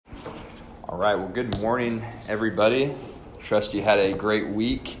All right, well, good morning, everybody. Trust you had a great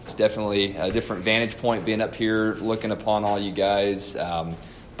week. It's definitely a different vantage point being up here looking upon all you guys.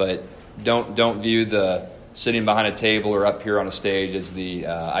 But don't view the sitting behind a table or up here on a stage as the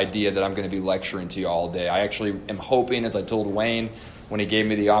idea that I'm going to be lecturing to you all day. I actually am hoping, as I told Wayne when he gave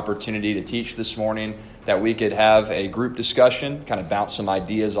me the opportunity to teach this morning, that we could have a group discussion, kind of bounce some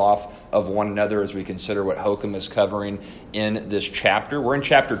ideas off of one another as we consider what Hoekema is covering in this chapter. We're in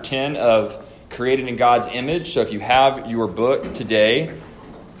chapter 10 of Created in God's Image. So if you have your book today,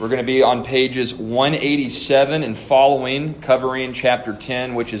 we're going to be on pages 187 and following, covering chapter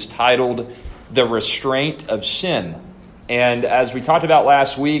 10, which is titled The Restraint of Sin. And as we talked about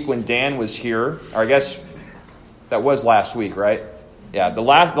last week when Dan was here, or I guess that was last week, right? Yeah, the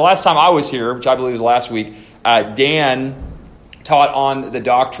last time I was here, which I believe was last week, Dan taught on the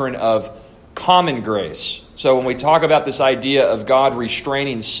doctrine of common grace. So when we talk about this idea of God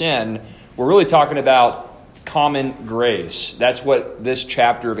restraining sin, we're really talking about common grace. That's what this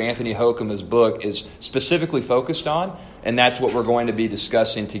chapter of Anthony Hoekema's book is specifically focused on, and that's what we're going to be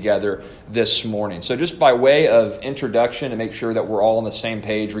discussing together this morning. So just by way of introduction to make sure that we're all on the same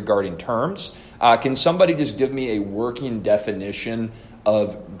page regarding terms, can somebody just give me a working definition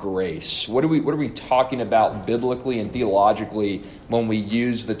of grace? What are we talking about biblically and theologically when we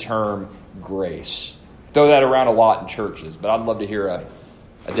use the term grace? Throw that around a lot in churches, but I'd love to hear a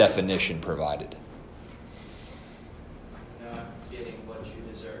definition provided. Not getting what you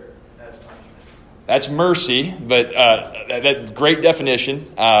deserve. That's punishment. That's mercy, but that great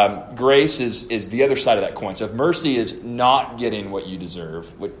definition. Grace is the other side of that coin. So if mercy is not getting what you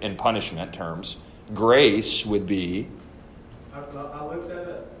deserve in punishment terms, grace would be. I'll look that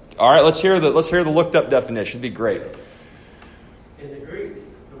up. All right, let's hear the looked up definition. It'd be great. In the Greek,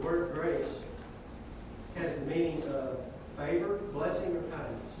 the word grace has the meaning of favor, blessing, or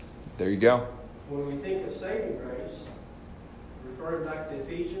kindness. There you go. When we think of saving grace, referring back to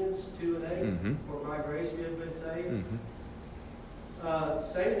Ephesians 2 and 8, Mm-hmm. for by grace we have been saved.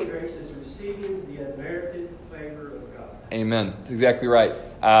 Mm-hmm. Saving grace is receiving the unmerited favor of God. Amen. That's exactly right.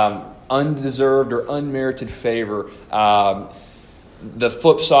 Undeserved or unmerited favor. The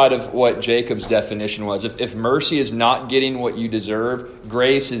flip side of what Jacob's definition was, if mercy is not getting what you deserve,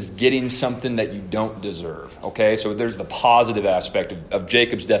 grace is getting something that you don't deserve. Okay, so there's the positive aspect of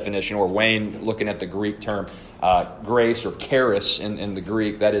Jacob's definition, or Wayne looking at the Greek term grace, or charis in the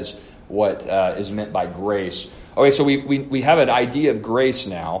Greek. That is what is meant by grace. Okay, so we have an idea of grace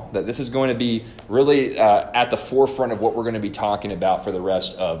now, that this is going to be really at the forefront of what we're going to be talking about for the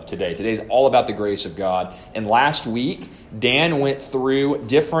rest of today. Today's all about the grace of God. And last week, Dan went through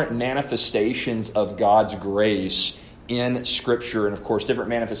different manifestations of God's grace in Scripture, and of course, different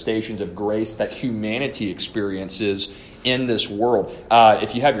manifestations of grace that humanity experiences in this world.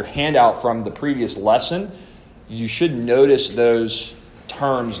 If you have your handout from the previous lesson, you should notice those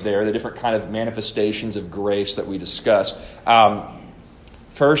terms there, the different kind of manifestations of grace that we discussed.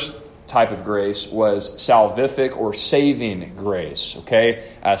 First type of grace was salvific or saving grace. Okay,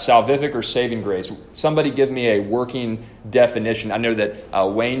 salvific or saving grace. Somebody give me a working definition. I know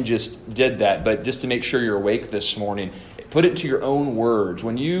that Wayne just did that, but just to make sure you're awake this morning, put it into your own words.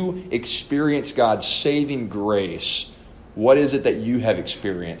 When you experience God's saving grace, what is it that you have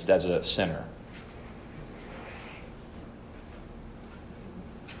experienced as a sinner?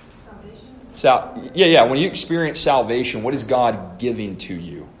 When you experience salvation, what is God giving to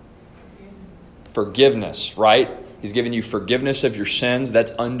you? Forgiveness, right? He's giving you forgiveness of your sins.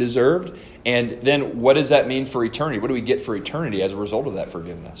 That's undeserved. And then what does that mean for eternity? What do we get for eternity as a result of that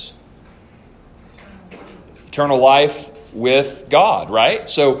forgiveness? Eternal life with God, right?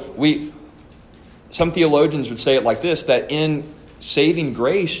 So some theologians would say it like this, that in saving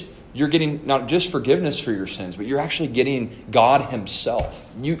grace, you're getting not just forgiveness for your sins, but you're actually getting God himself.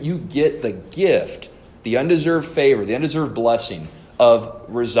 You get the gift, the undeserved favor, the undeserved blessing of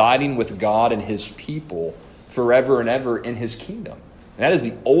residing with God and his people forever and ever in his kingdom. And that is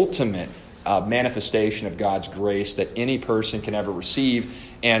the ultimate manifestation of God's grace that any person can ever receive.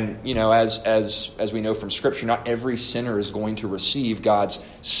 And, you know, as we know from Scripture, not every sinner is going to receive God's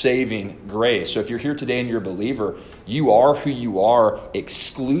saving grace. So if you're here today and you're a believer, you are who you are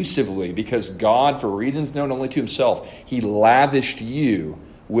exclusively because God, for reasons known only to himself, he lavished you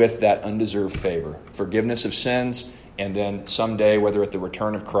with that undeserved favor, forgiveness of sins, and then someday, whether at the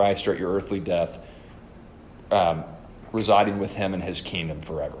return of Christ or at your earthly death, residing with him in his kingdom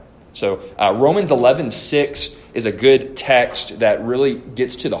forever. So Romans 11:6 is a good text that really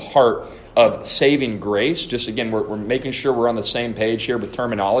gets to the heart of saving grace. Just again, we're making sure we're on the same page here with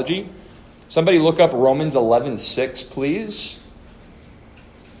terminology. Somebody look up Romans 11:6, please.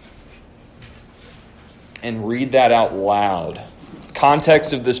 and read that out loud.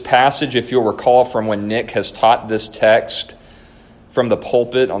 Context of this passage, if you'll recall from when Nick has taught this text from the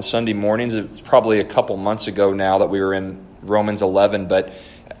pulpit on Sunday mornings, it's probably a couple months ago now that we were in Romans 11, but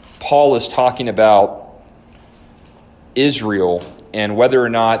Paul is talking about Israel and whether or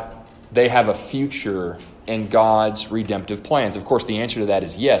not they have a future in God's redemptive plans. Of course, the answer to that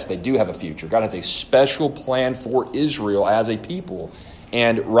is yes, they do have a future. God has a special plan for Israel as a people.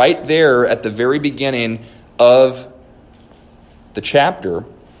 And right there at the very beginning of the chapter,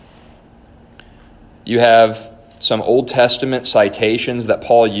 you have some Old Testament citations that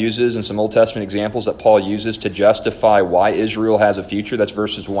Paul uses and some Old Testament examples that Paul uses to justify why Israel has a future. That's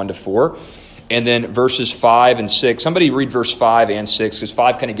verses 1 to 4. And then verses 5 and 6. Somebody read verse 5 and 6, because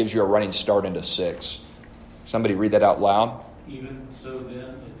 5 kind of gives you a running start into 6. Somebody read that out loud. Even so then,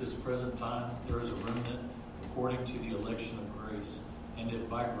 at this present time, there is a remnant according to the election of grace. And if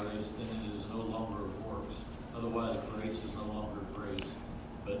by grace, then it is no longer of works. Otherwise, grace is no longer grace,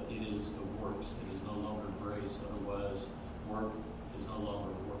 but it is of works. It is no longer grace. Otherwise, work is no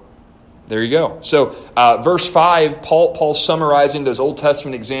longer work. There you go. So verse 5, Paul's summarizing those Old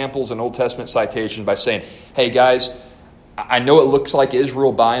Testament examples and Old Testament citations by saying, hey guys, I know it looks like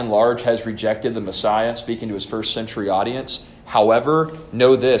Israel by and large has rejected the Messiah, speaking to his first century audience. However,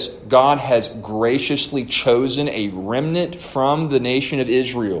 know this, God has graciously chosen a remnant from the nation of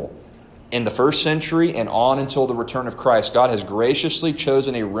Israel. In the first century and on until the return of Christ, God has graciously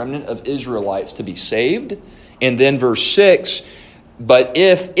chosen a remnant of Israelites to be saved. And then verse 6, but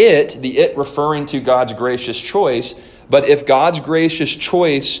if it referring to God's gracious choice, but if God's gracious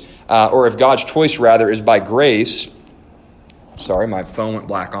choice, or if God's choice rather is by grace, sorry, my phone went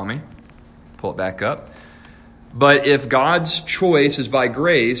black on me. Pull it back up. But if God's choice is by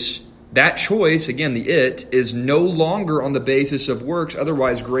grace, that choice, again, the it, is no longer on the basis of works.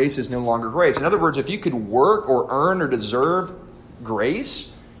 Otherwise, grace is no longer grace. In other words, if you could work or earn or deserve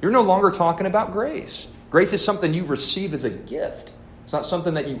grace, you're no longer talking about grace. Grace is something you receive as a gift. It's not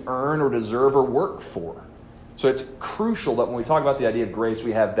something that you earn or deserve or work for. So it's crucial that when we talk about the idea of grace,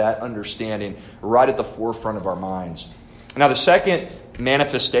 we have that understanding right at the forefront of our minds. Now, the second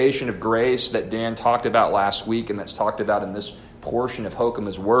manifestation of grace that Dan talked about last week and that's talked about in this portion of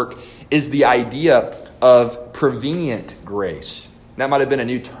Hoekema's work is the idea of prevenient grace. That might have been a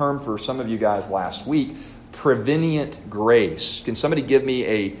new term for some of you guys last week, prevenient grace. Can somebody give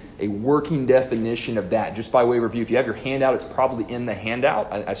me a working definition of that, just by way of review? If you have your handout, it's probably in the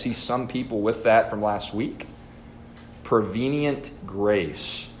handout. I see some people with that from last week. Prevenient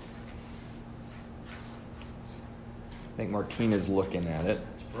grace. I think Martina's looking at it.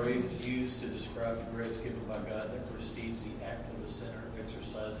 It's a phrase used to describe the grace given by God that precedes the act of the sinner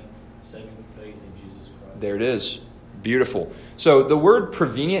exercising saving faith in Jesus Christ. There it is. Beautiful. So the word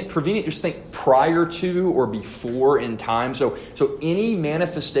prevenient, just think prior to or before in time. So any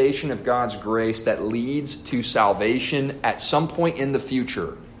manifestation of God's grace that leads to salvation at some point in the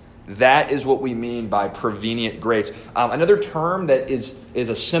future, that is what we mean by prevenient grace. Another term that is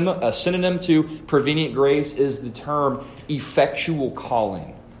a synonym to prevenient grace is the term effectual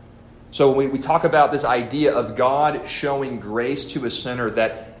calling. So we talk about this idea of God showing grace to a sinner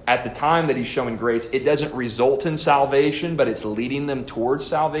that at the time that he's showing grace, it doesn't result in salvation, but it's leading them towards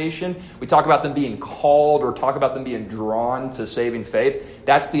salvation. We talk about them being called or talk about them being drawn to saving faith.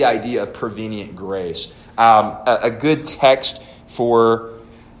 That's the idea of prevenient grace. A good text for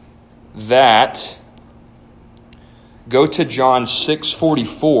that, go to John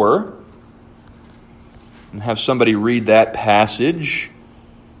 6:44 and have somebody read that passage.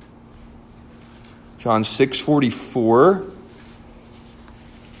 John 6:44.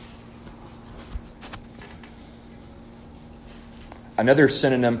 Another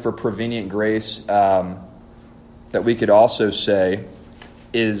synonym for prevenient grace that we could also say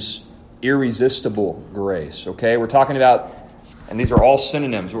is irresistible grace. Okay, we're talking about, and these are all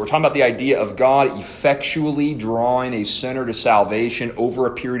synonyms, but we're talking about the idea of God effectually drawing a sinner to salvation over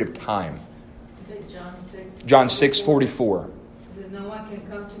a period of time. Is it John 6? John 6:44. It says, no one can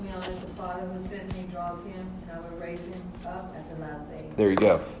come to me unless the Father who sent me draws him, and I will raise him up at the last day. There you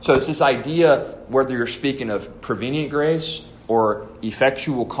go. So it's this idea, whether you're speaking of prevenient grace or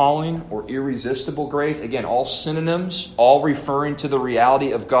effectual calling or irresistible grace, again, all synonyms, all referring to the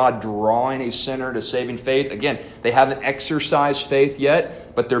reality of God drawing a sinner to saving faith. Again, they haven't exercised faith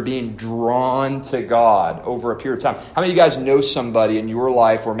yet, but they're being drawn to God over a period of time. How many of you guys know somebody in your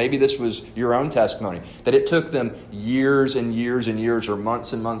life, or maybe this was your own testimony, that it took them years and years and years or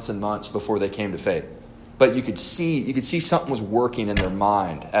months and months and months before they came to faith? But you could see something was working in their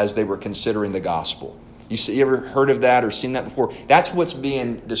mind as they were considering the gospel. You ever heard of that or seen that before? That's what's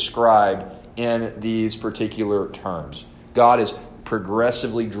being described in these particular terms. God is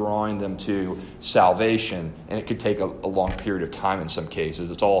progressively drawing them to salvation, and it could take a long period of time in some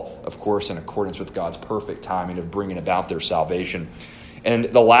cases. It's all, of course, in accordance with God's perfect timing of bringing about their salvation. And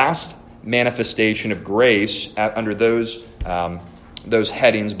the last manifestation of grace under those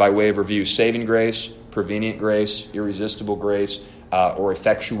headings by way of review: saving grace, prevenient grace, irresistible grace, or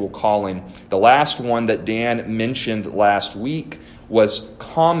effectual calling. The last one that Dan mentioned last week was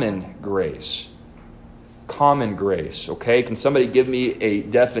common grace. Common grace, okay? Can somebody give me a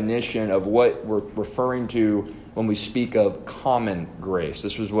definition of what we're referring to when we speak of common grace?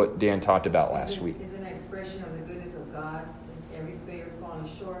 This was what Dan talked about last week. It's an expression of the goodness of God. It's every favor falling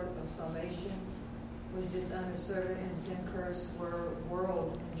short of salvation, which this undeserved and sin-cursed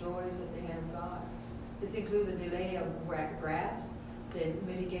world enjoys at the hand of God. This includes a delay of wrath, the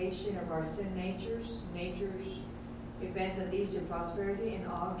mitigation of our sin nature's events that leads to prosperity, and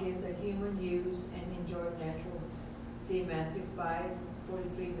all gifts that human use and enjoy natural. See Matthew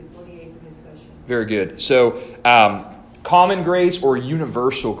 5:43-48 for discussion. Very good. So, common grace or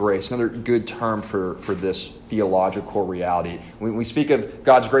universal grace, another good term for this theological reality. When we speak of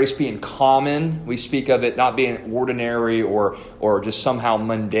God's grace being common, we speak of it not being ordinary or just somehow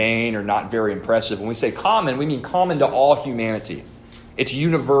mundane or not very impressive. When we say common, we mean common to all humanity. It's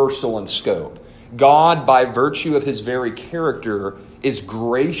universal in scope. God, by virtue of his very character, is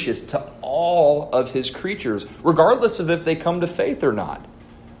gracious to all of his creatures, regardless of if they come to faith or not.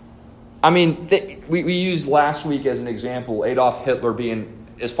 I mean, we used last week as an example Adolf Hitler being,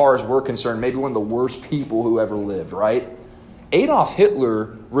 as far as we're concerned, maybe one of the worst people who ever lived, right? Adolf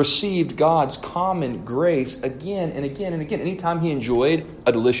Hitler received God's common grace again and again and again. Anytime he enjoyed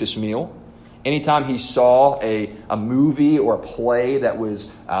a delicious meal, anytime he saw a movie or a play that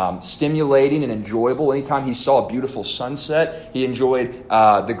was stimulating and enjoyable, anytime he saw a beautiful sunset, he enjoyed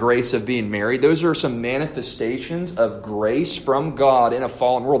the grace of being married. Those are some manifestations of grace from God in a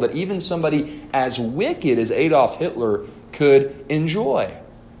fallen world that even somebody as wicked as Adolf Hitler could enjoy.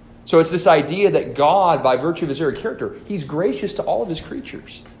 So it's this idea that God, by virtue of his very character, he's gracious to all of his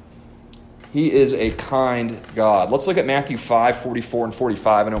creatures. He is a kind God. Let's look at Matthew 5:44 and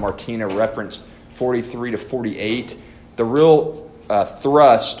 45. I know Martina referenced 43 to 48. The real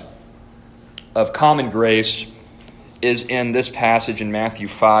thrust of common grace is in this passage in Matthew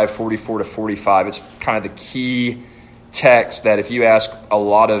 5:44 to 45. It's kind of the key text that if you ask a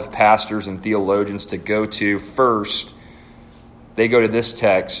lot of pastors and theologians to go to first, they go to this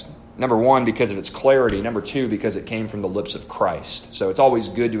text. Number one, because of its clarity. Number two, because it came from the lips of Christ. So it's always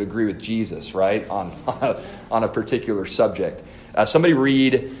good to agree with Jesus, right, on a particular subject. Somebody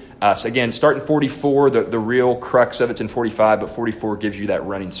read, again, start in 44. The real crux of it's in 45, but 44 gives you that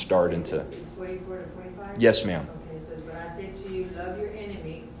running start into... It's 44 to 45? Yes, ma'am. Okay, so it's, but I say to you, love your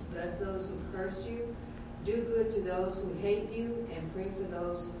enemies, bless those who curse you, do good to those who hate you, and pray for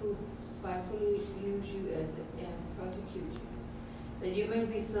those who spitefully use you and persecute you, that you may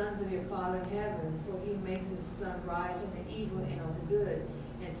be sons of your Father in heaven, for he makes his sun rise on the evil and on the good,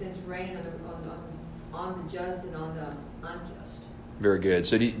 and sends rain on the just and on the unjust. Very good.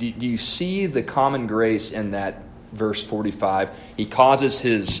 So do you see the common grace in that verse 45? He causes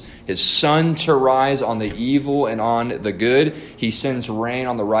his sun to rise on the evil and on the good. He sends rain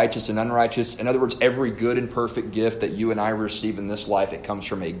on the righteous and unrighteous. In other words, every good and perfect gift that you and I receive in this life, it comes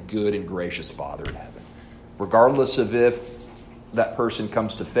from a good and gracious Father in heaven. Regardless of if that person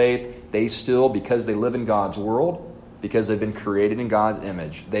comes to faith, they still, because they live in God's world, because they've been created in God's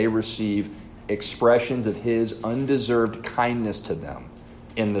image, they receive expressions of his undeserved kindness to them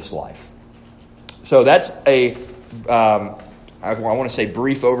in this life. So that's I want to say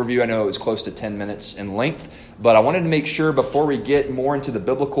brief overview. I know it was close to 10 minutes in length, but I wanted to make sure before we get more into the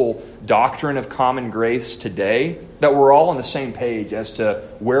biblical doctrine of common grace today that we're all on the same page as to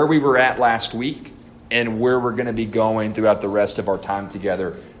where we were at last week and where we're going to be going throughout the rest of our time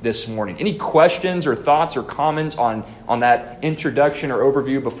together this morning. Any questions or thoughts or comments on that introduction or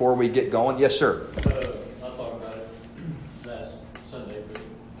overview before we get going? Yes, sir. I thought about it last Sunday, but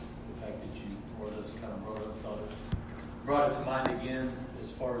the fact that you more or less kind of brought it to mind again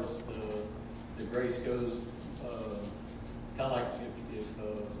as far as the grace goes. Kind of like if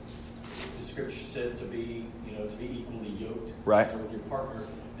the scripture said to be equally yoked, right, with your partner,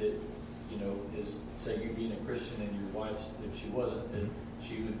 that is, say you being a Christian and your wife, if she wasn't, then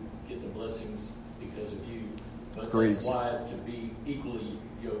she would get the blessings because of you. But Great. That's why to be equally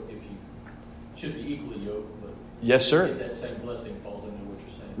yoked, if you should be equally yoked, but yes, sir, that same blessing falls into what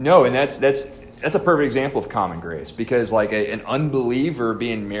you're saying. No, and that's a perfect example of common grace, because like an unbeliever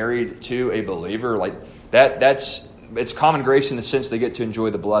being married to a believer, like it's common grace in the sense they get to enjoy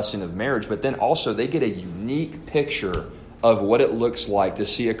the blessing of marriage, but then also they get a unique picture of what it looks like to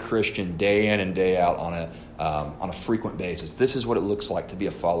see a Christian day in and day out on a frequent basis. This is what it looks like to be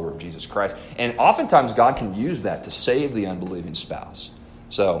a follower of Jesus Christ. And oftentimes God can use that to save the unbelieving spouse.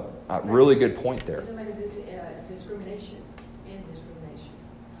 So, really good point there. Isn't that discrimination and discrimination?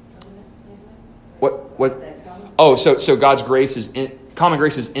 Isn't it? What? Oh, so God's grace is common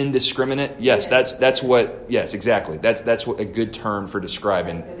grace is indiscriminate. Yes, that's what. Yes, exactly. That's what a good term for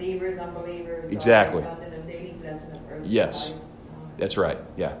describing. Like believers, unbelievers. Exactly. Earth, yes, that's right.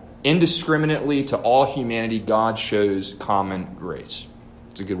 Yeah, indiscriminately to all humanity, God shows common grace.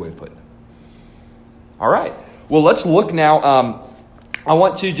 It's a good way of putting it. All right. Well, let's look now. I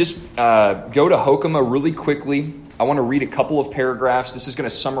want to just go to Hoekema really quickly. I want to read a couple of paragraphs. This is going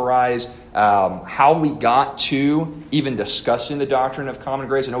to summarize how we got to even discussing the doctrine of common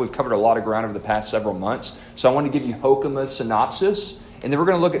grace. I know we've covered a lot of ground over the past several months. So I want to give you Hoekema's synopsis. And then we're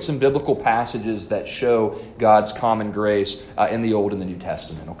going to look at some biblical passages that show God's common grace in the Old and the New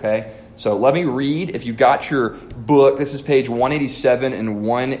Testament, okay? So let me read. If you got your book, this is page 187 and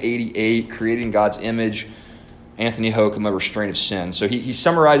 188, Creating God's Image, Anthony Hoekema, Restraint of Sin. So he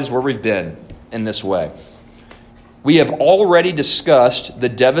summarizes where we've been in this way. We have already discussed the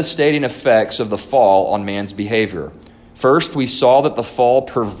devastating effects of the fall on man's behavior. First, we saw that the fall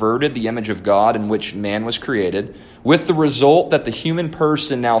perverted the image of God in which man was created, with the result that the human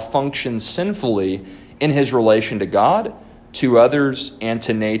person now functions sinfully in his relation to God, to others, and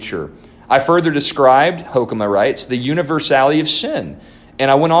to nature. I further described, Hoekema writes, the universality of sin,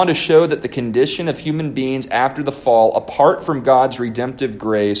 and I went on to show that the condition of human beings after the fall, apart from God's redemptive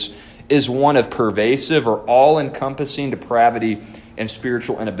grace, is one of pervasive or all-encompassing depravity and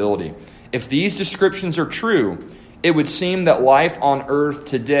spiritual inability. If these descriptions are true, it would seem that life on earth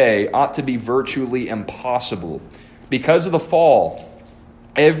today ought to be virtually impossible. Because of the fall,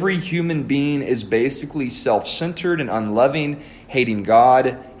 every human being is basically self-centered and unloving, hating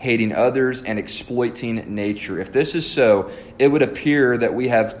God, hating others, and exploiting nature. If this is so, it would appear that we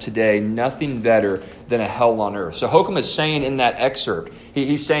have today nothing better than a hell on earth. So Hoekema is saying in that excerpt,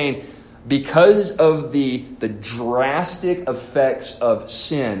 he's saying, because of the drastic effects of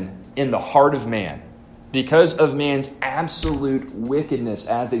sin in the heart of man, because of man's absolute wickedness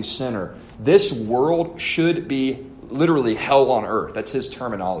as a sinner, this world should be literally hell on earth. That's his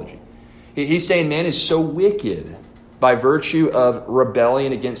terminology. He's saying man is so wicked by virtue of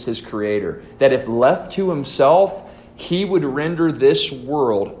rebellion against his Creator that if left to himself, he would render this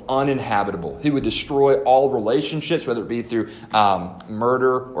world uninhabitable. He would destroy all relationships, whether it be through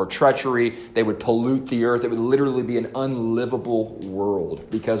murder or treachery. They would pollute the earth. It would literally be an unlivable world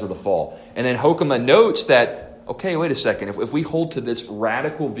because of the fall. And then Hoekema notes that, okay, wait a second. If we hold to this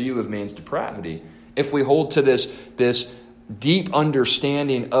radical view of man's depravity, if we hold to this deep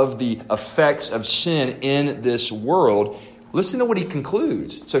understanding of the effects of sin in this world, listen to what he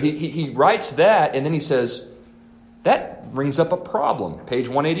concludes. So he writes that, and then he says, that brings up a problem. Page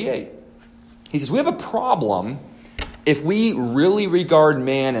 188. He says, we have a problem if we really regard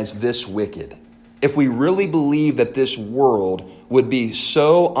man as this wicked. If we really believe that this world would be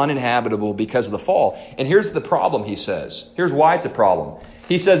so uninhabitable because of the fall. And here's the problem, he says. Here's why it's a problem.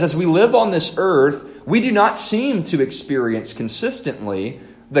 He says, as we live on this earth, we do not seem to experience consistently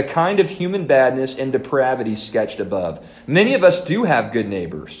the kind of human badness and depravity sketched above. Many of us do have good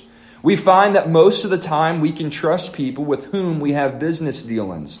neighbors. We find that most of the time we can trust people with whom we have business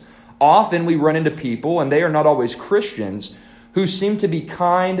dealings. Often we run into people, and they are not always Christians, who seem to be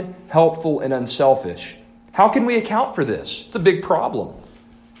kind, helpful, and unselfish. How can we account for this? It's a big problem.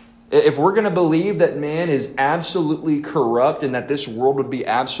 If we're going to believe that man is absolutely corrupt and that this world would be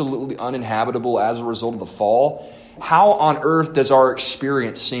absolutely uninhabitable as a result of the fall, how on earth does our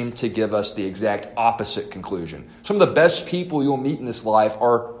experience seem to give us the exact opposite conclusion? Some of the best people you'll meet in this life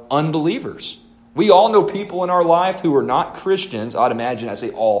are unbelievers. We all know people in our life who are not Christians. I'd imagine, I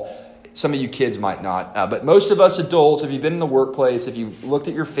say all, some of you kids might not, but most of us adults, if you've been in the workplace, if you've looked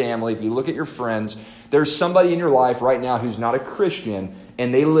at your family, if you look at your friends, there's somebody in your life right now who's not a Christian,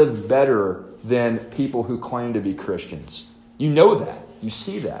 and they live better than people who claim to be Christians. You know that. You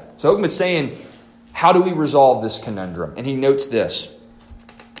see that. So Hoekema is saying, how do we resolve this conundrum? And he notes this.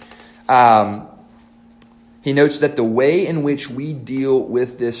 He notes that the way in which we deal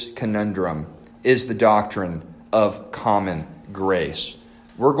with this conundrum is the doctrine of common grace.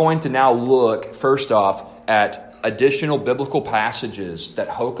 We're going to now look, first off, at additional biblical passages that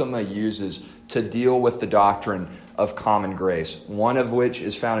Hoekema uses to deal with the doctrine of common grace, one of which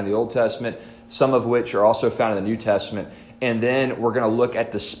is found in the Old Testament, some of which are also found in the New Testament. and then we're going to look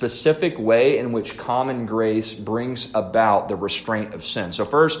at the specific way in which common grace brings about the restraint of sin. So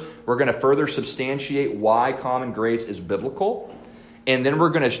first, we're going to further substantiate why common grace is biblical. And then we're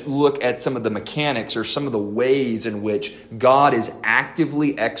going to look at some of the mechanics or some of the ways in which God is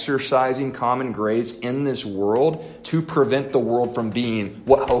actively exercising common grace in this world to prevent the world from being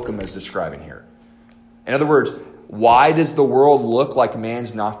what Hoekema is describing here. In other words, why does the world look like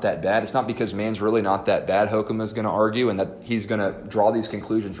man's not that bad? It's not because man's really not that bad, Hoekema is going to argue, and that he's going to draw these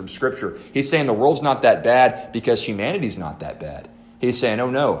conclusions from Scripture. He's saying the world's not that bad because humanity's not that bad. He's saying,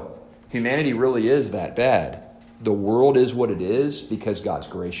 oh no, humanity really is that bad. The world is what it is because God's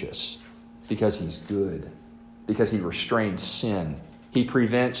gracious, because He's good, because He restrains sin. He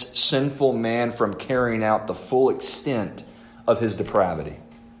prevents sinful man from carrying out the full extent of his depravity.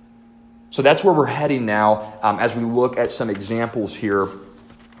 So that's where we're heading now as we look at some examples here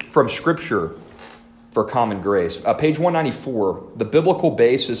from Scripture for common grace. Page 194, the biblical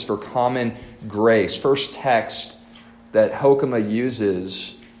basis for common grace. First text that Hoekema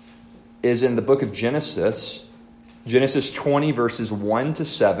uses is in the book of Genesis. Genesis 20, verses 1 to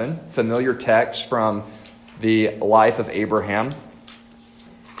 7, familiar text from the life of Abraham. You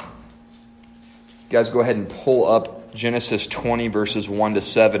guys go ahead and pull up Genesis 20, verses 1 to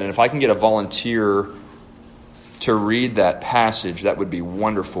 7. And if I can get a volunteer to read that passage, that would be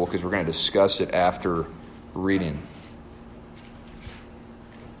wonderful, because we're going to discuss it after reading.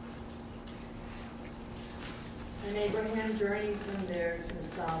 And Abraham journeyed from there to the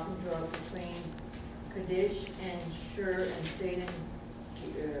south and dwelt between Kadesh and Shur and stayed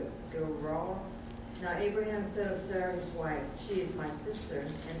in Gerar. Now Abraham said of Sarah his wife, she is my sister,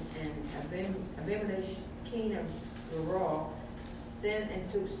 and Abimelech, king of Gerar, sent and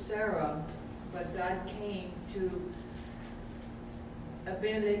took Sarah, but God came to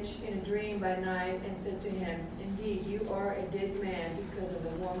Abimelech in a dream by night and said to him, indeed, you are a dead man because of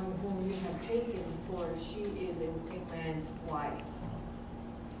the woman whom you have taken, for she is a man's wife.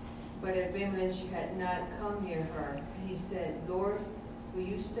 But Abimelech had not come near her. And he said, Lord, will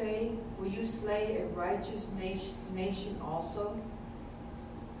you slay a righteous nation also?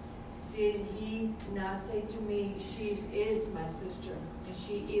 Did he not say to me, she is my sister?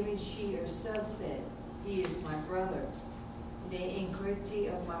 And she herself said, he is my brother. In the iniquity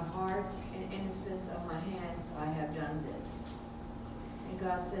of my heart and innocence of my hands, I have done this. And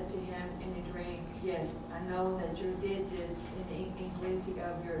God said to him in a dream, yes, I know that you did this in the iniquity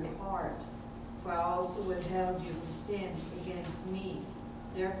of your heart, for I also withheld you from sin against me.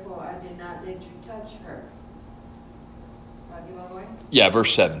 Therefore, I did not let you touch her. You want to go in? Yeah,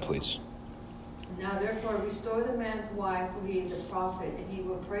 verse 7, please. Now therefore restore the man's wife, for he is a prophet, and he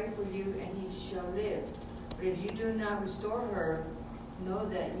will pray for you, and he shall live. But if you do not restore her, know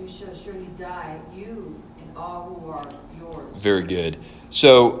that you shall surely die, you and all who are yours. Very good.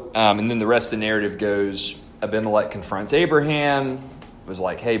 So, and then the rest of the narrative goes, Abimelech confronts Abraham, was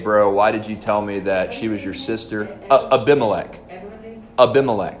like, hey bro, why did you tell me that she was your sister? Abimelech.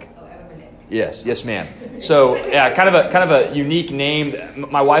 Abimelech. Yes, ma'am. So, yeah, kind of a unique name.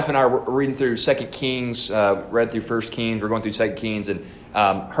 My wife and I were reading through 2 Kings, read through 1 Kings. We're going through 2 Kings, and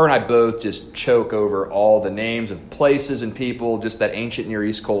her and I both just choke over all the names of places and people, just that ancient Near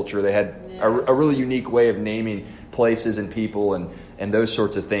East culture. They had a really unique way of naming places and people and those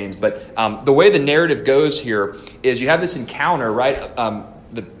sorts of things. But the way the narrative goes here is you have this encounter, right?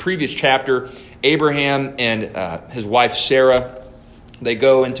 The previous chapter, Abraham and his wife Sarah, they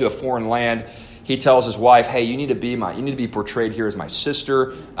go into a foreign land. He tells his wife, hey, you need to be portrayed here as my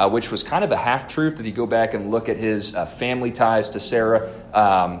sister, which was kind of a half-truth. If you go back and look at his family ties to Sarah,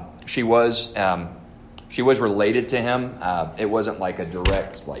 she was related to him. It wasn't like a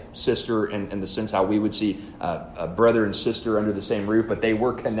direct sister in the sense how we would see a brother and sister under the same roof, but they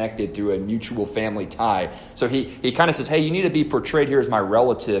were connected through a mutual family tie. So he kind of says, hey, you need to be portrayed here as my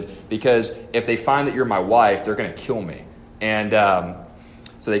relative, because if they find that you're my wife, they're going to kill me. And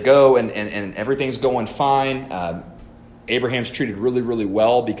so they go, and everything's going fine. Abraham's treated really, really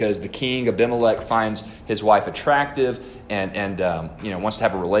well because the king, Abimelech, finds his wife attractive and wants to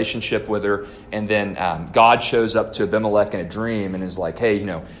have a relationship with her. And then God shows up to Abimelech in a dream and is like, hey,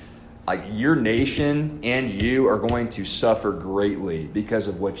 your nation and you are going to suffer greatly because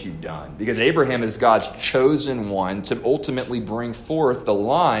of what you've done. Because Abraham is God's chosen one to ultimately bring forth the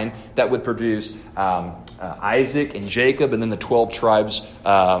line that would produce Isaac and Jacob, and then the 12 tribes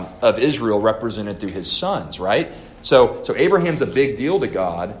of Israel represented through his sons, right? So Abraham's a big deal to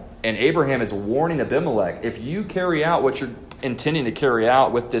God, and Abraham is warning Abimelech, if you carry out what you're intending to carry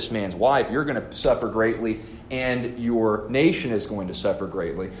out with this man's wife, you're going to suffer greatly, and your nation is going to suffer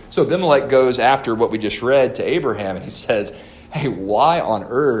greatly. So Abimelech goes after what we just read to Abraham, and he says, hey, why on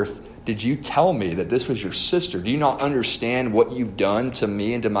earth did you tell me that this was your sister? Do you not understand what you've done to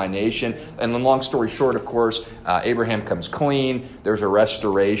me and to my nation? And then long story short, of course, Abraham comes clean. There's a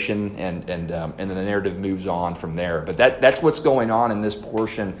restoration, and then the narrative moves on from there. But that's what's going on in this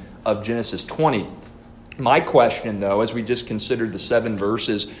portion of Genesis 20. My question, though, as we just considered the 7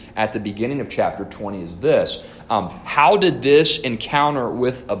 verses at the beginning of chapter 20, is this. How did this encounter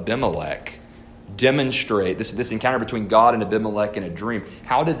with Abimelech demonstrate, this encounter between God and Abimelech in a dream,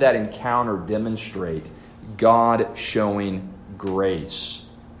 how did that encounter demonstrate God showing grace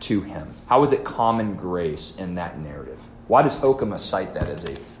to him? How is it common grace in that narrative? Why does Hoekema cite that as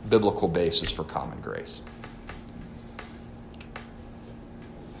a biblical basis for common grace?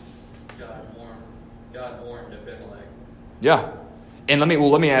 God warned Abimelech. Yeah. And let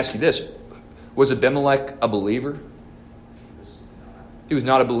me ask you this. Was Abimelech a believer? He was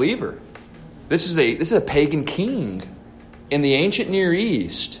not a believer. This is a pagan king in the ancient Near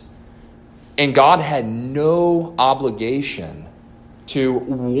East. And God had no obligation to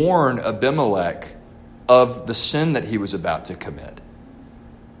warn Abimelech of the sin that he was about to commit.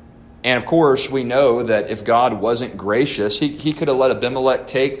 And of course, we know that if God wasn't gracious, he could have let Abimelech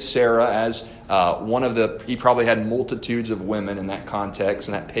take Sarah as he probably had multitudes of women in that context,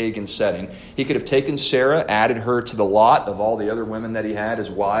 in that pagan setting. He could have taken Sarah, added her to the lot of all the other women that he had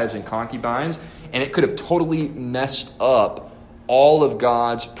as wives and concubines, and it could have totally messed up all of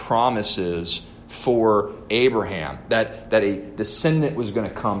God's promises for Abraham, that a descendant was going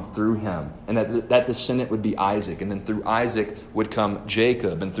to come through him, and that descendant would be Isaac, and then through Isaac would come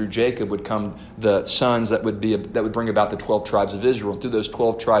Jacob, and through Jacob would come the sons that would bring about the 12 tribes of Israel. And through those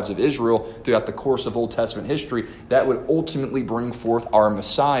 12 tribes of Israel, throughout the course of Old Testament history, that would ultimately bring forth our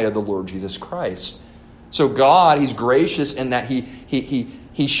Messiah, the Lord Jesus Christ. So God, he's gracious in that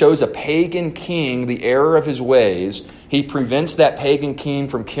he shows a pagan king the error of his ways. He prevents that pagan king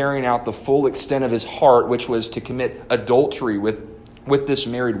from carrying out the full extent of his heart, which was to commit adultery with this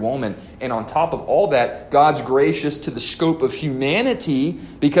married woman. And on top of all that, God's gracious to the scope of humanity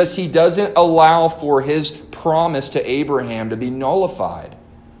because he doesn't allow for his promise to Abraham to be nullified.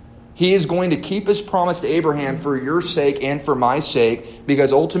 He is going to keep his promise to Abraham for your sake and for my sake,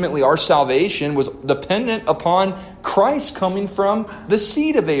 because ultimately our salvation was dependent upon Christ coming from the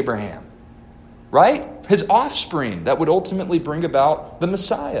seed of Abraham. Right? His offspring that would ultimately bring about the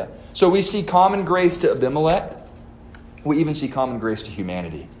Messiah. So we see common grace to Abimelech. We even see common grace to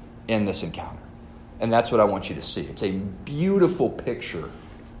humanity in this encounter. And that's what I want you to see. It's a beautiful picture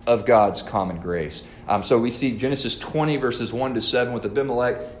of God's common grace. So we see Genesis 20 verses 1 to 7 with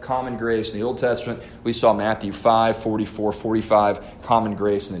Abimelech, common grace in the Old Testament. We saw Matthew 5, 44, 45, common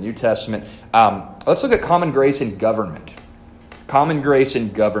grace in the New Testament. Let's look at common grace in government. Common grace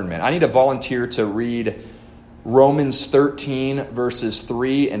in government. I need a volunteer to read Romans 13 verses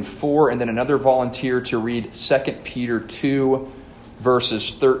 3 and 4, and then another volunteer to read 2 Peter 2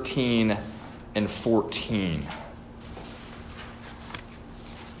 verses 13 and 14.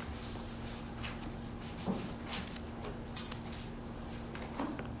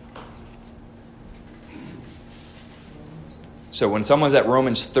 So when someone's at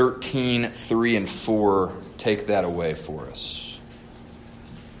Romans 13, 3 and 4, take that away for us.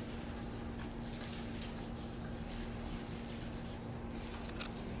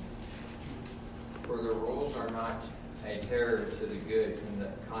 For the rules are not a terror to the good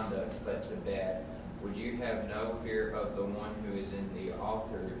conduct, but to bad. Would you have no fear of the one who is in the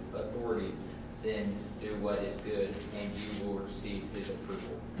authority, then do what is good, and you will receive his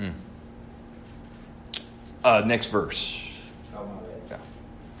approval. Next verse. Oh, my bad. Yeah.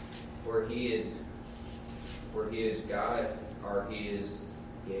 For he is God, or he is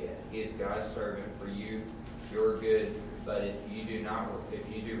God's servant for you, your good. But if you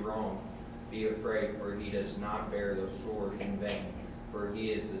do wrong, be afraid, for he does not bear the sword in vain. For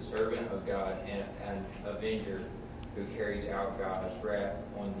he is the servant of God and an avenger who carries out God's wrath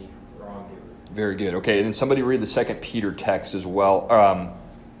on the wrongdoer. Very good. Okay, and then somebody read the 2 Peter text as well.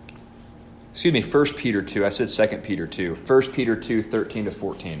 Excuse me, 1 Peter 2. I said 2 Peter 2. 1 Peter 2, 13 to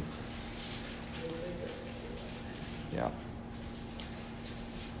 14. Yeah.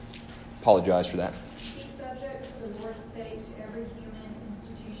 Apologize for that. Be subject for the Lord's sake to every human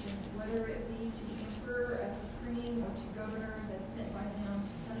institution, whether it be to the emperor as supreme or to governors as sent by him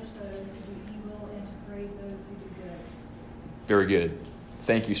to punish those who do evil and to praise those who do good. Very good.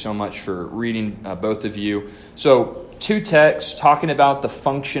 Thank you so much for reading, both of you. So two texts talking about the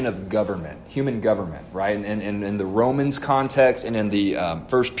function of government, human government, right? And in the Romans context and in the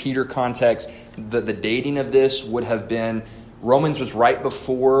First Peter context, the dating of this would have been, Romans was right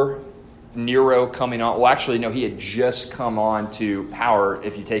before Nero coming on. Well, actually, no, he had just come on to power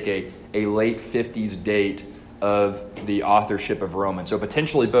if you take a late 50s date of the authorship of Romans. So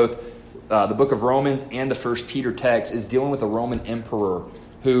potentially both the book of Romans and the First Peter text is dealing with a Roman emperor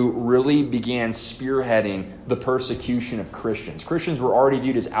who really began spearheading the persecution of Christians. Christians were already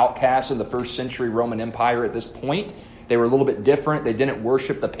viewed as outcasts in the first century Roman Empire at this point. They were a little bit different. They didn't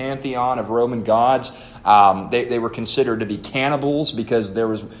worship the pantheon of Roman gods. They were considered to be cannibals because there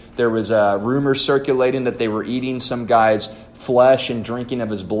was rumors circulating that they were eating some guy's flesh and drinking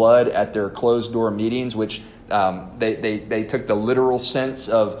of his blood at their closed-door meetings, which they took the literal sense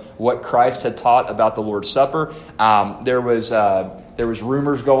of what Christ had taught about the Lord's Supper. There was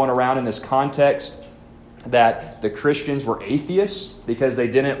rumors going around in this context that the Christians were atheists because they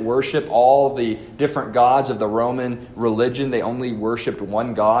didn't worship all the different gods of the Roman religion. They only worshipped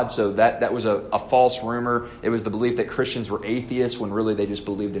one God. So that was a false rumor. It was the belief that Christians were atheists when really they just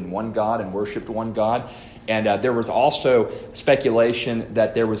believed in one God and worshipped one God. And there was also speculation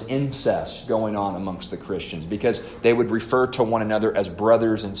that there was incest going on amongst the Christians because they would refer to one another as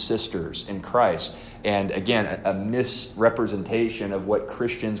brothers and sisters in Christ. And again, a misrepresentation of what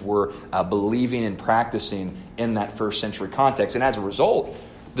Christians were believing and practicing in that first century context. And as a result,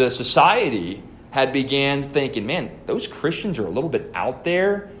 the society had began thinking, man, those Christians are a little bit out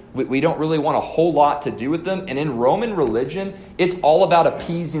there. We don't really want a whole lot to do with them. And in Roman religion, it's all about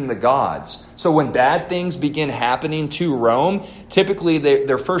appeasing the gods. So when bad things begin happening to Rome, typically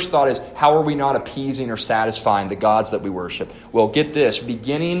their first thought is, how are we not appeasing or satisfying the gods that we worship? Well, get this.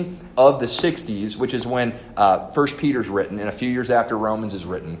 Beginning of the 60s, which is when First Peter's written, and a few years after Romans is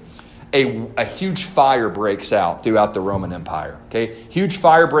written, a huge fire breaks out throughout the Roman Empire. Okay, huge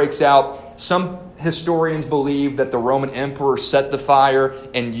fire breaks out. Some historians believe that the Roman emperor set the fire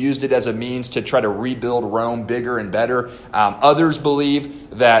and used it as a means to try to rebuild Rome bigger and better. Others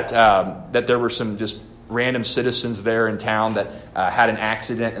believe that there were some just random citizens there in town that had an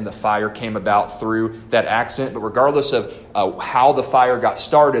accident and the fire came about through that accident. But regardless of how the fire got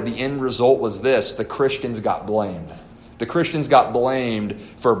started, the end result was this: the Christians got blamed. The Christians got blamed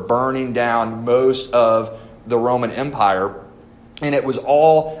for burning down most of the Roman Empire. And it was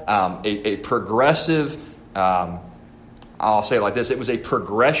all a progressive, I'll say it like this, it was a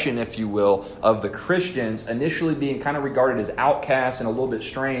progression, if you will, of the Christians initially being kind of regarded as outcasts and a little bit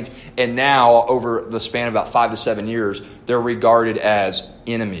strange. And now, over the span of about 5 to 7 years, they're regarded as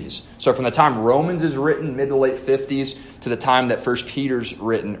enemies. So from the time Romans is written, mid to late 50s, to the time that First Peter's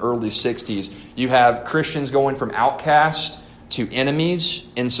written, early 60s, you have Christians going from outcast to enemies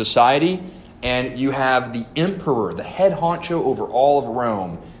in society. And you have the emperor, the head honcho over all of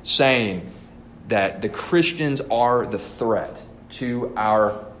Rome, saying that the Christians are the threat to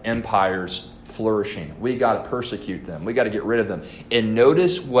our empire's flourishing. We got to persecute them. We got to get rid of them. And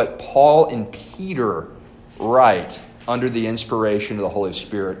notice what Paul and Peter write under the inspiration of the Holy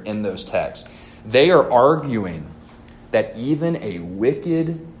Spirit in those texts. They are arguing that even a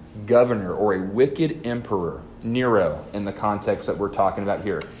wicked governor or a wicked emperor, Nero in the context that we're talking about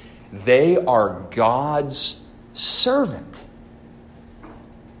here, they are God's servant.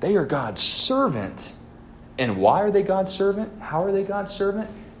 They are God's servant. And why are they God's servant? How are they God's servant?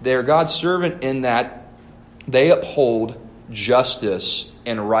 They are God's servant in that they uphold justice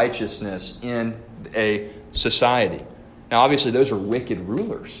and righteousness in a society. Now, obviously, those are wicked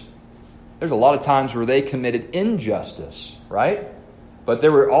rulers. There's a lot of times where they committed injustice, right? But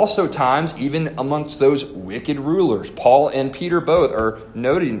there were also times, even amongst those wicked rulers, Paul and Peter both are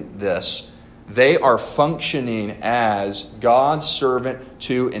noting this. They are functioning as God's servant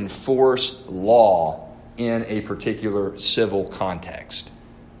to enforce law in a particular civil context.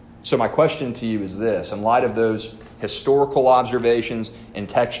 So my question to you is this: in light of those historical observations and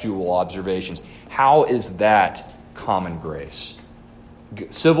textual observations, how is that common grace?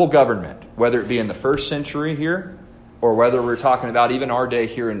 Civil government, whether it be in the first century here, or whether we're talking about even our day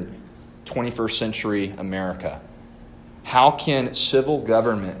here in 21st century America. How can civil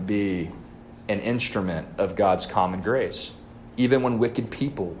government be an instrument of God's common grace, even when wicked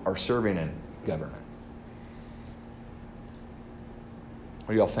people are serving in government?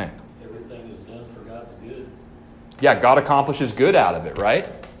 What do y'all think? Everything is done for God's good. Yeah, God accomplishes good out of it, right?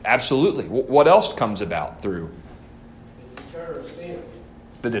 Absolutely. What else comes about through? The deterrent of sin.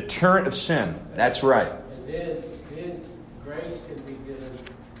 The deterrent of sin. That's right. And then grace can be given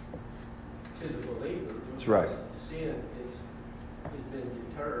to the believer. That's right. Sin has been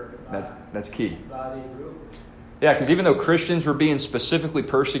deterred That's key. by the rulers. Yeah, because even though Christians were being specifically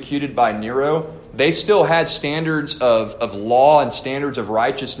persecuted by Nero, they still had standards of law and standards of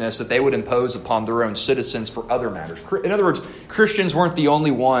righteousness that they would impose upon their own citizens for other matters. In other words, Christians weren't the only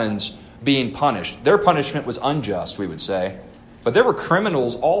ones being punished. Their punishment was unjust, we would say. But there were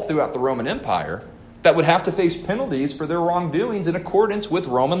criminals all throughout the Roman Empire that would have to face penalties for their wrongdoings in accordance with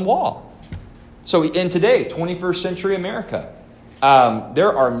Roman law. So in today, 21st century America,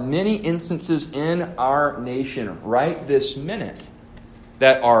 there are many instances in our nation right this minute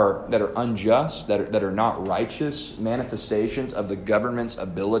that are unjust, that are not righteous manifestations of the government's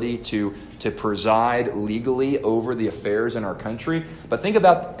ability to preside legally over the affairs in our country. But think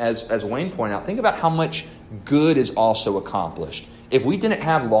about, as Wayne pointed out, think about how much good is also accomplished. If we didn't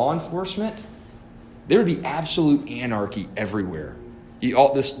have law enforcement, there would be absolute anarchy everywhere.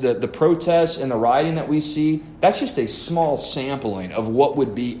 The protests and the rioting that we see, that's just a small sampling of what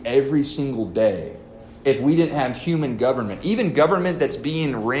would be every single day if we didn't have human government. Even government that's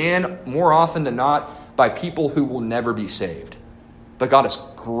being ran more often than not by people who will never be saved. But God is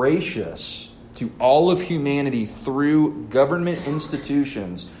gracious to all of humanity through government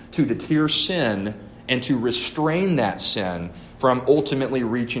institutions to deter sin and to restrain that sin from ultimately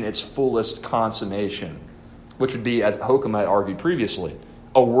reaching its fullest consummation, which would be, as Hoekema argued previously,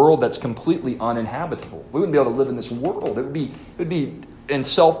 a world that's completely uninhabitable. We wouldn't be able to live in this world. It would be in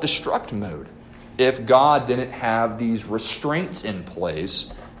self-destruct mode if God didn't have these restraints in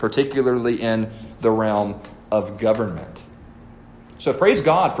place, particularly in the realm of government. So praise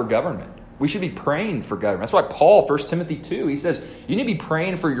God for government. We should be praying for government. That's why Paul, 1 Timothy 2, he says, you need to be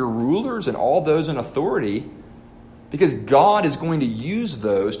praying for your rulers and all those in authority, because God is going to use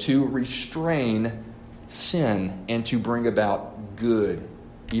those to restrain sin and to bring about good,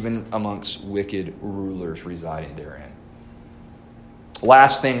 even amongst wicked rulers residing therein.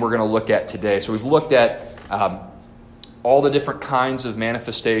 Last thing we're going to look at today. So we've looked at all the different kinds of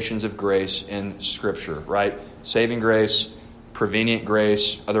manifestations of grace in Scripture, right? Saving grace, prevenient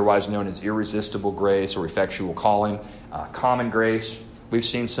grace, otherwise known as irresistible grace or effectual calling, common grace. We've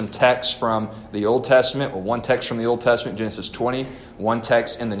seen some texts from the Old Testament, well, one text from the Old Testament, Genesis 20, one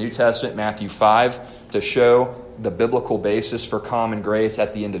text in the New Testament, Matthew 5, to show the biblical basis for common grace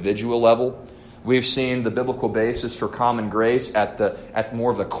at the individual level. We've seen the biblical basis for common grace at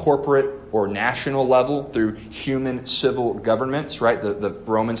more of the corporate or national level through human civil governments, right? The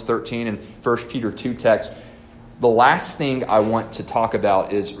Romans 13 and 1 Peter 2 text. The last thing I want to talk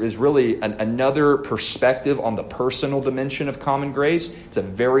about is really another perspective on the personal dimension of common grace. It's a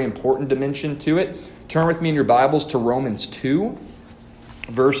very important dimension to it. Turn with me in your Bibles to Romans 2,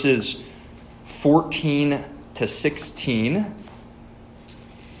 verses 14 to 16.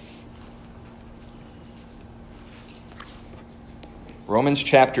 Romans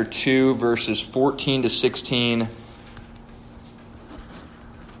chapter 2, verses 14 to 16.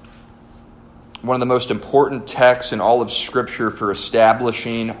 One of the most important texts in all of Scripture for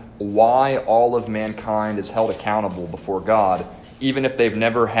establishing why all of mankind is held accountable before God, even if they've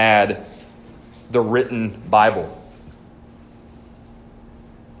never had the written Bible.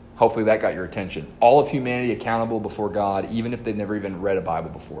 Hopefully that got your attention. All of humanity accountable before God, even if they've never even read a Bible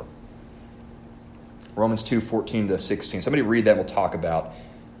before. Romans 2, 14 to 16. Somebody read that and we'll talk about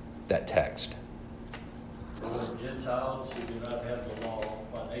that text. For the Gentiles who do not have the law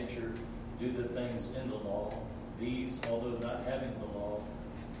by nature do the things in the law. These, although not having the law,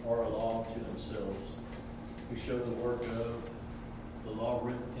 are a law to themselves, who show the work of the law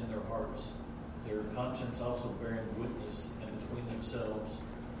written in their hearts, their conscience also bearing witness, and between themselves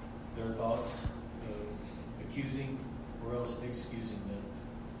their thoughts accusing or else excusing them.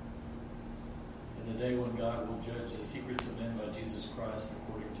 In the day when God will judge the secrets of men by Jesus Christ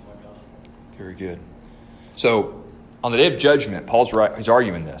according to my gospel. Very good. So, on the day of judgment, he's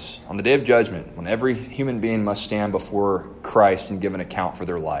arguing this. On the day of judgment, when every human being must stand before Christ and give an account for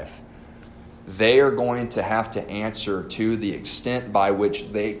their life, they are going to have to answer to the extent by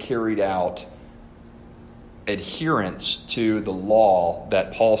which they carried out adherence to the law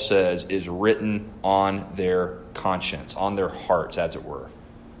that Paul says is written on their conscience, on their hearts, as it were.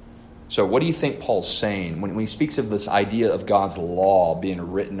 So what do you think Paul's saying when he speaks of this idea of God's law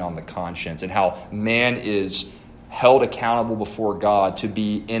being written on the conscience and how man is held accountable before God to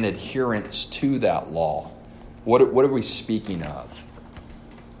be in adherence to that law? What are we speaking of?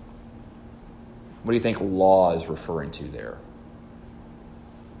 What do you think law is referring to there?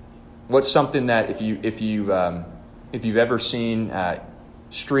 What's something that if you've ever seen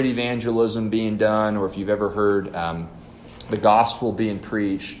street evangelism being done, or if you've ever heard the gospel being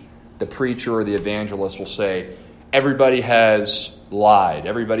preached, the preacher or the evangelist will say, everybody has lied,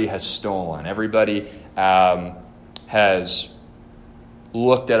 everybody has stolen, everybody has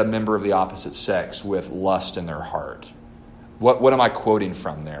looked at a member of the opposite sex with lust in their heart? What am I quoting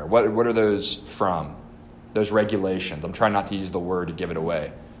from there? What are those from? Those regulations. I'm trying not to use the word to give it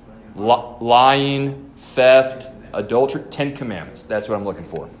away. Lying, theft, adultery, 10 commandments. That's what I'm looking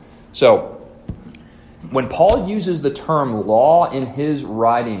for. So, when Paul uses the term law in his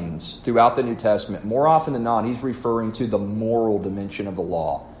writings throughout the New Testament, more often than not, he's referring to the moral dimension of the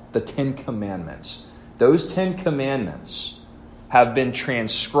law, the 10 commandments. Those 10 commandments have been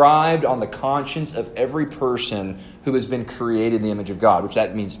transcribed on the conscience of every person who has been created in the image of God, which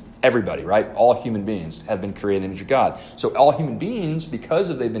that means everybody, right? All human beings have been created in the image of God. So all human beings, because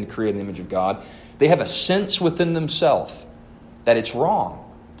they've been created in the image of God, they have a sense within themselves that it's wrong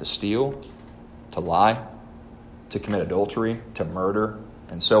to steal, to lie, to commit adultery, to murder,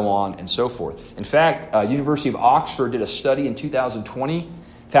 and so on and so forth. In fact, University of Oxford did a study in 2020,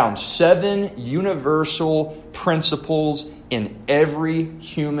 found 7 universal principles in every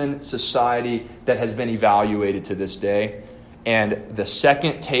human society that has been evaluated to this day. And the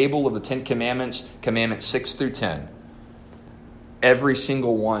second table of the 10 Commandments, Commandments 6 through 10, every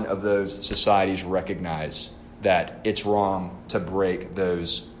single one of those societies recognize that it's wrong to break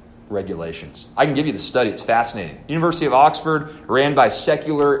those regulations. I can give you the study. It's fascinating. University of Oxford, ran by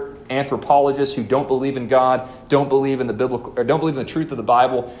secular anthropologists who don't believe in God, don't believe in the biblical, or don't believe in the truth of the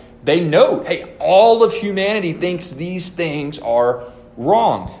Bible. They know, hey, all of humanity thinks these things are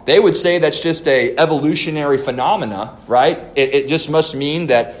wrong. They would say that's just a evolutionary phenomena, right? It just must mean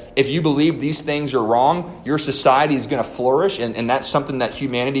that if you believe these things are wrong, your society is going to flourish, and that's something that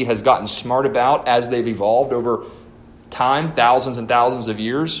humanity has gotten smart about as they've evolved over time, thousands and thousands of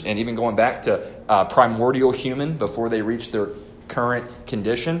years, and even going back to primordial human before they reached their current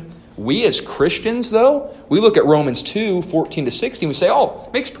condition. We as Christians, though, we look at Romans 2, 14 to 16, we say, oh,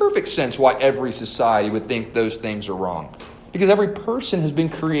 it makes perfect sense why every society would think those things are wrong. Because every person has been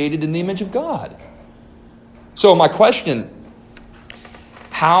created in the image of God. So my question,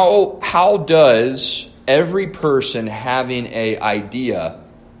 how does every person having an idea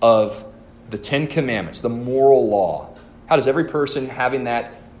of the 10 Commandments, the moral law, how does every person having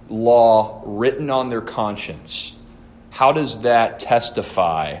that law written on their conscience, how does that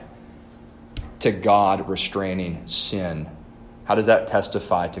testify to God restraining sin? How does that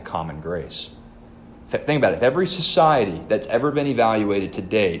testify to common grace? Think about it. If every society that's ever been evaluated to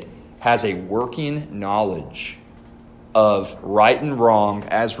date has a working knowledge of right and wrong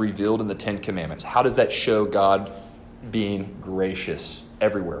as revealed in the 10 Commandments, how does that show God being gracious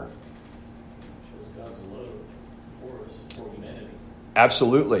everywhere? Shows God's love for us, for humanity.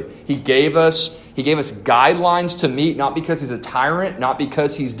 Absolutely. He gave us guidelines to meet, not because he's a tyrant, not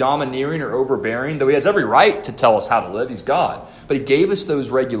because he's domineering or overbearing, though he has every right to tell us how to live. He's God. But he gave us those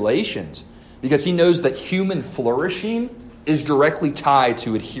regulations because he knows that human flourishing is directly tied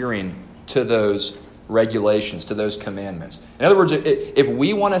to adhering to those regulations, to those commandments. In other words, if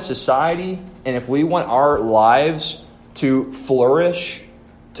we want a society and if we want our lives to flourish,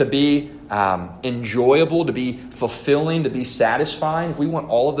 to be enjoyable, to be fulfilling, to be satisfying, if we want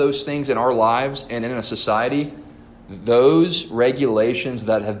all of those things in our lives and in a society, those regulations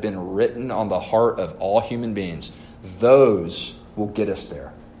that have been written on the heart of all human beings, those will get us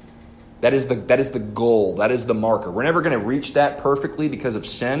there. That is the goal. That is the marker. We're never going to reach that perfectly because of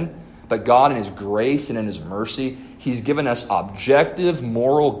sin, but God in his grace and in his mercy, he's given us objective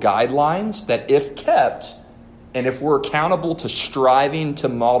moral guidelines that if kept, and if we're accountable to striving to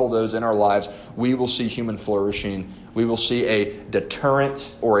model those in our lives, we will see human flourishing. We will see a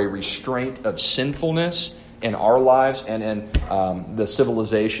deterrent or a restraint of sinfulness in our lives and in the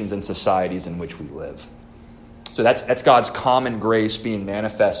civilizations and societies in which we live. So that's God's common grace being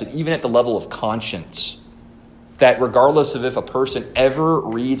manifested, even at the level of conscience. That regardless of if a person ever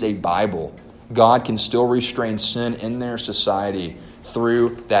reads a Bible, God can still restrain sin in their society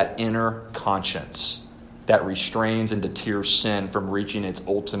through that inner conscience that restrains and deters sin from reaching its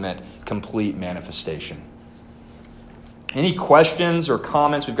ultimate, complete manifestation. Any questions or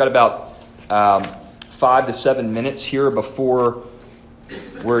comments? We've got about 5 to 7 minutes here before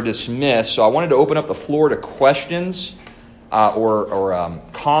we're dismissed. So I wanted to open up the floor to questions or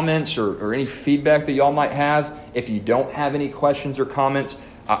comments or any feedback that y'all might have. If you don't have any questions or comments,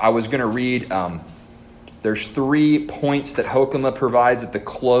 I was going to read... There's 3 points that Hoekema provides at the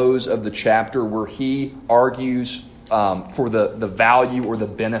close of the chapter where he argues for the value or the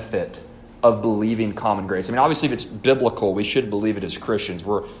benefit of believing common grace. I mean, obviously, if it's biblical, we should believe it as Christians.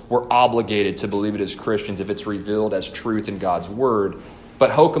 We're obligated to believe it as Christians if it's revealed as truth in God's Word. But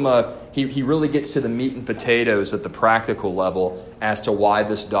Hoekema, he really gets to the meat and potatoes at the practical level as to why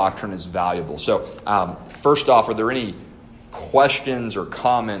this doctrine is valuable. So First off, are there any questions or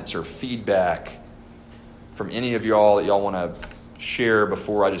comments or feedback from any of y'all that y'all want to share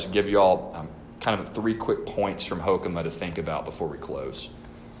before I just give y'all kind of 3 quick points from Hoekema to think about before we close?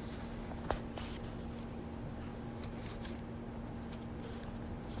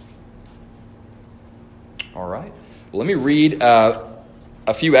 All right. Well, let me read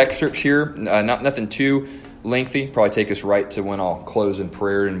a few excerpts here. Nothing too lengthy. Probably take us right to when I'll close in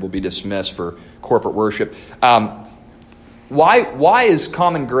prayer and we'll be dismissed for corporate worship. Why is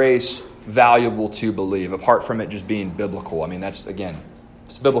common grace valuable to believe, apart from it just being biblical? I mean, that's, again, if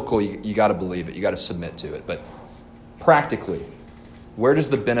it's biblical, you got to believe it. You got to submit to it. But practically, where does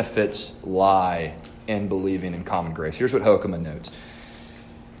the benefits lie in believing in common grace? Here's what Hoekema notes.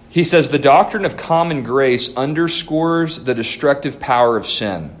 He says, the doctrine of common grace underscores the destructive power of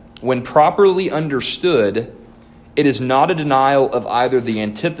sin. When properly understood, it is not a denial of either the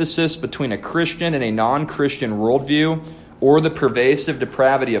antithesis between a Christian and a non-Christian worldview or the pervasive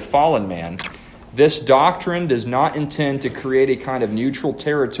depravity of fallen man. This doctrine does not intend to create a kind of neutral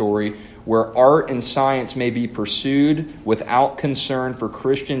territory where art and science may be pursued without concern for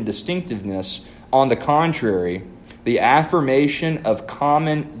Christian distinctiveness. On the contrary, the affirmation of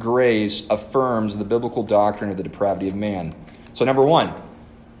common grace affirms the biblical doctrine of the depravity of man. So, number 1,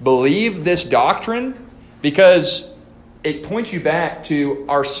 believe this doctrine because it points you back to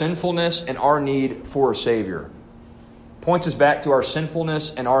our sinfulness and our need for a Savior. Points us back to our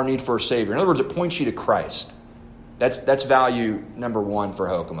sinfulness and our need for a Savior. In other words, it points you to Christ. That's value number 1 for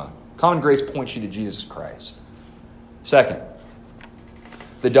Hoekema. Common grace points you to Jesus Christ. Second,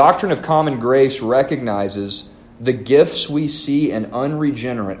 the doctrine of common grace recognizes the gifts we see in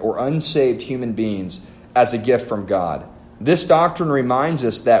unregenerate or unsaved human beings as a gift from God. This doctrine reminds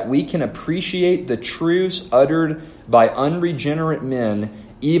us that we can appreciate the truths uttered by unregenerate men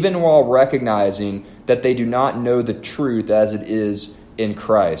even while recognizing that they do not know the truth as it is in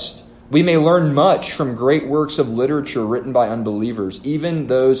Christ. We may learn much from great works of literature written by unbelievers, even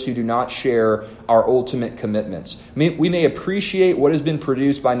those who do not share our ultimate commitments. We may appreciate what has been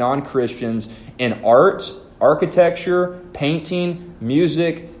produced by non-Christians in art, architecture, painting,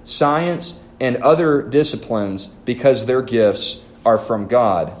 music, science, and other disciplines because their gifts are from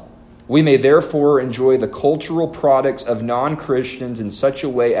God. We may therefore enjoy the cultural products of non-Christians in such a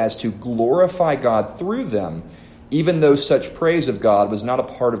way as to glorify God through them, even though such praise of God was not a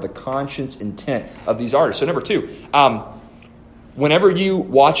part of the conscious intent of these artists. So number 2, whenever you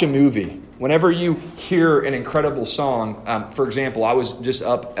watch a movie, whenever you hear an incredible song, for example, I was just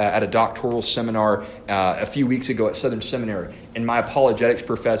up at a doctoral seminar a few weeks ago at Southern Seminary, and my apologetics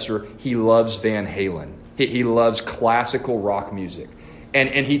professor, he loves Van Halen. He loves classical rock music.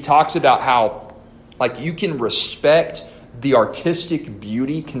 And he talks about how, like, you can respect the artistic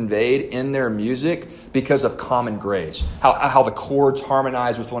beauty conveyed in their music because of common grace. How the chords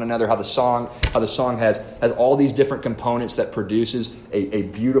harmonize with one another, how the song has all these different components that produces a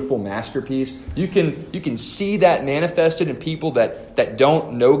beautiful masterpiece. You can see that manifested in people that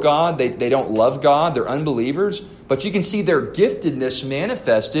don't know God, they don't love God, they're unbelievers, but you can see their giftedness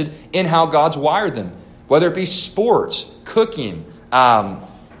manifested in how God's wired them, whether it be sports, cooking,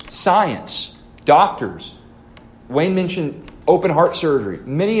 science, doctors. Wayne mentioned open heart surgery.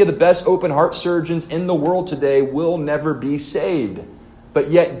 Many of the best open heart surgeons in the world today will never be saved. But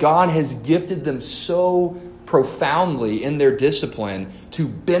yet God has gifted them so profoundly in their discipline to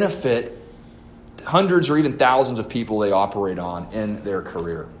benefit hundreds or even thousands of people they operate on in their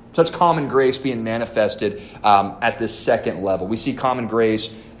career. So that's common grace being manifested at this second level. We see common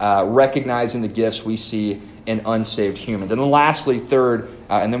grace recognizing the gifts we see in unsaved humans. And then lastly, third,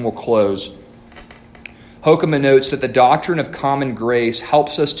 and then we'll close, Hoekema notes that the doctrine of common grace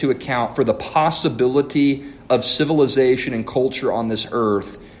helps us to account for the possibility of civilization and culture on this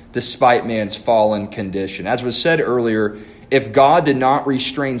earth despite man's fallen condition. As was said earlier, if God did not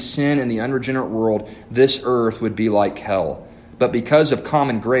restrain sin in the unregenerate world, this earth would be like hell. But because of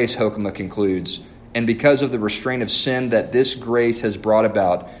common grace, Hoekema concludes, and because of the restraint of sin that this grace has brought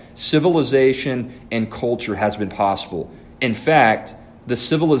about, civilization and culture has been possible. In fact, the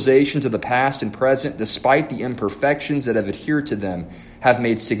civilizations of the past and present, despite the imperfections that have adhered to them, have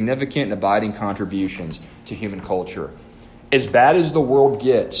made significant and abiding contributions to human culture. As bad as the world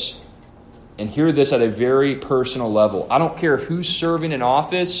gets, and hear this at a very personal level, I don't care who's serving in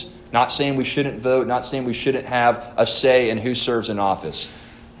office, not saying we shouldn't vote, not saying we shouldn't have a say in who serves in office.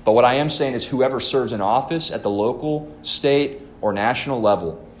 But what I am saying is whoever serves in office at the local, state, or national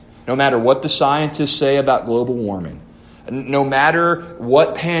level, no matter what the scientists say about global warming, No matter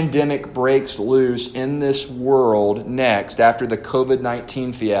what pandemic breaks loose in this world next after the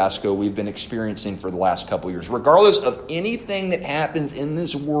COVID-19 fiasco we've been experiencing for the last couple years, regardless of anything that happens in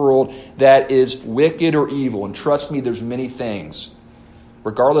this world that is wicked or evil, and trust me, there's many things.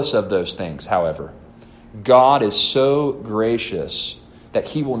 Regardless of those things, however, God is so gracious that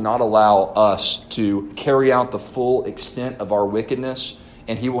he will not allow us to carry out the full extent of our wickedness,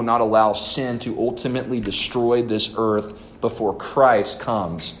 and he will not allow sin to ultimately destroy this earth before Christ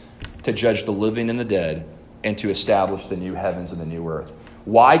comes to judge the living and the dead and to establish the new heavens and the new earth.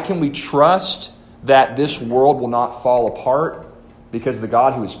 Why can we trust that this world will not fall apart? Because the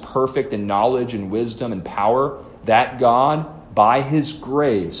God who is perfect in knowledge and wisdom and power, that God, by his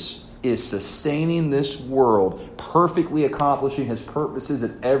grace, is sustaining this world, perfectly accomplishing his purposes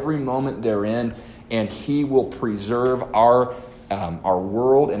at every moment therein, and he will preserve our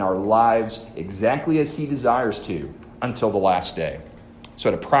world and our lives exactly as he desires to until the last day. So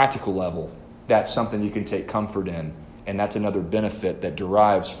at a practical level, that's something you can take comfort in, and that's another benefit that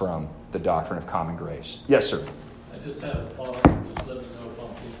derives from the doctrine of common grace. Yes, sir? I just had a thought, just let me know if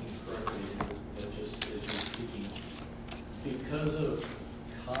I'm thinking correctly here, just as you're speaking. Because of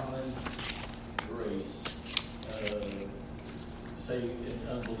common grace, say an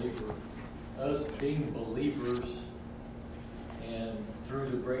unbeliever, us being believers, and through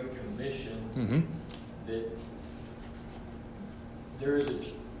the Great Commission, that there is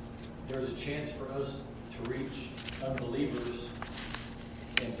a chance for us to reach unbelievers,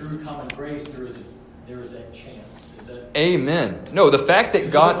 and through common grace, there is that chance. Is that Amen. No, the fact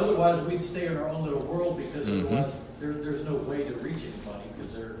that God... Otherwise, we'd stay in our own little world, because otherwise there's no way to reach anybody,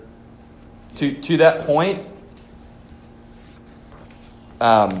 because they're... To that point,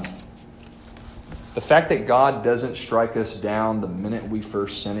 the fact that God doesn't strike us down the minute we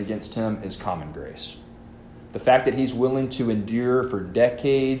first sin against him is common grace. The fact that he's willing to endure for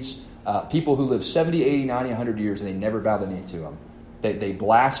decades, people who live 70, 80, 90, 100 years, and they never bow the knee to him. They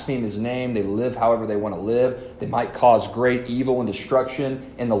blaspheme his name. They live however they want to live. They might cause great evil and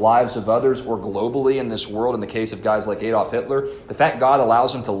destruction in the lives of others or globally in this world, in the case of guys like Adolf Hitler. The fact God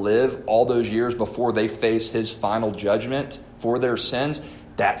allows them to live all those years before they face his final judgment for their sins,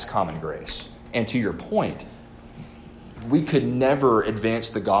 that's common grace. And to your point, we could never advance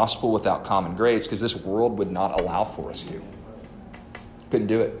the gospel without common grace, because this world would not allow for us to. Couldn't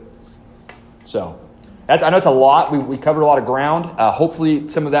do it. So... I know it's a lot. We covered a lot of ground. Hopefully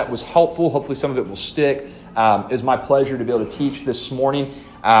some of that was helpful. Hopefully some of it will stick. It was my pleasure to be able to teach this morning. We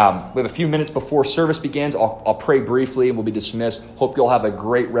have a few minutes before service begins. I'll pray briefly and we'll be dismissed. Hope you'll have a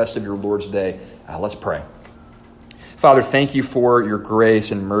great rest of your Lord's Day. Let's pray. Father, thank you for your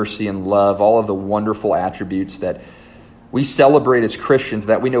grace and mercy and love, all of the wonderful attributes that we celebrate as Christians,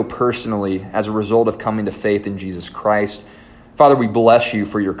 that we know personally as a result of coming to faith in Jesus Christ. Father, we bless you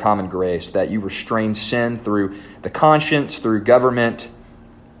for your common grace, that you restrain sin through the conscience, through government,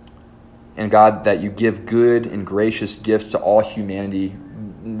 and God, that you give good and gracious gifts to all humanity,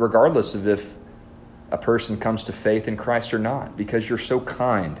 regardless of if a person comes to faith in Christ or not, because you're so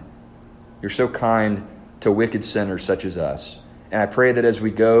kind. You're so kind to wicked sinners such as us. And I pray that as we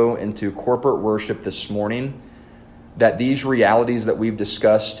go into corporate worship this morning, that these realities that we've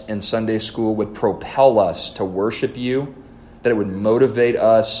discussed in Sunday school would propel us to worship you, that it would motivate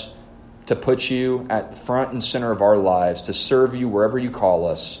us to put you at front and center of our lives, to serve you wherever you call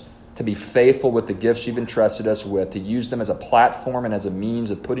us, to be faithful with the gifts you've entrusted us with, to use them as a platform and as a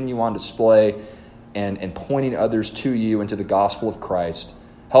means of putting you on display and pointing others to you and to the gospel of Christ.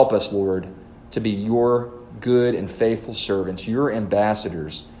 Help us, Lord, to be your good and faithful servants, your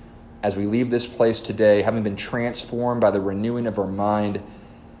ambassadors, as we leave this place today, having been transformed by the renewing of our mind,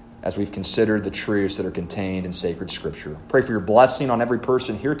 as we've considered the truths that are contained in sacred Scripture. Pray for your blessing on every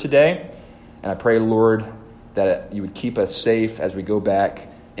person here today. And I pray, Lord, that you would keep us safe as we go back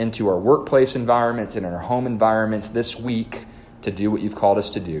into our workplace environments and in our home environments this week to do what you've called us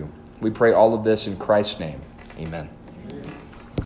to do. We pray all of this in Christ's name. Amen.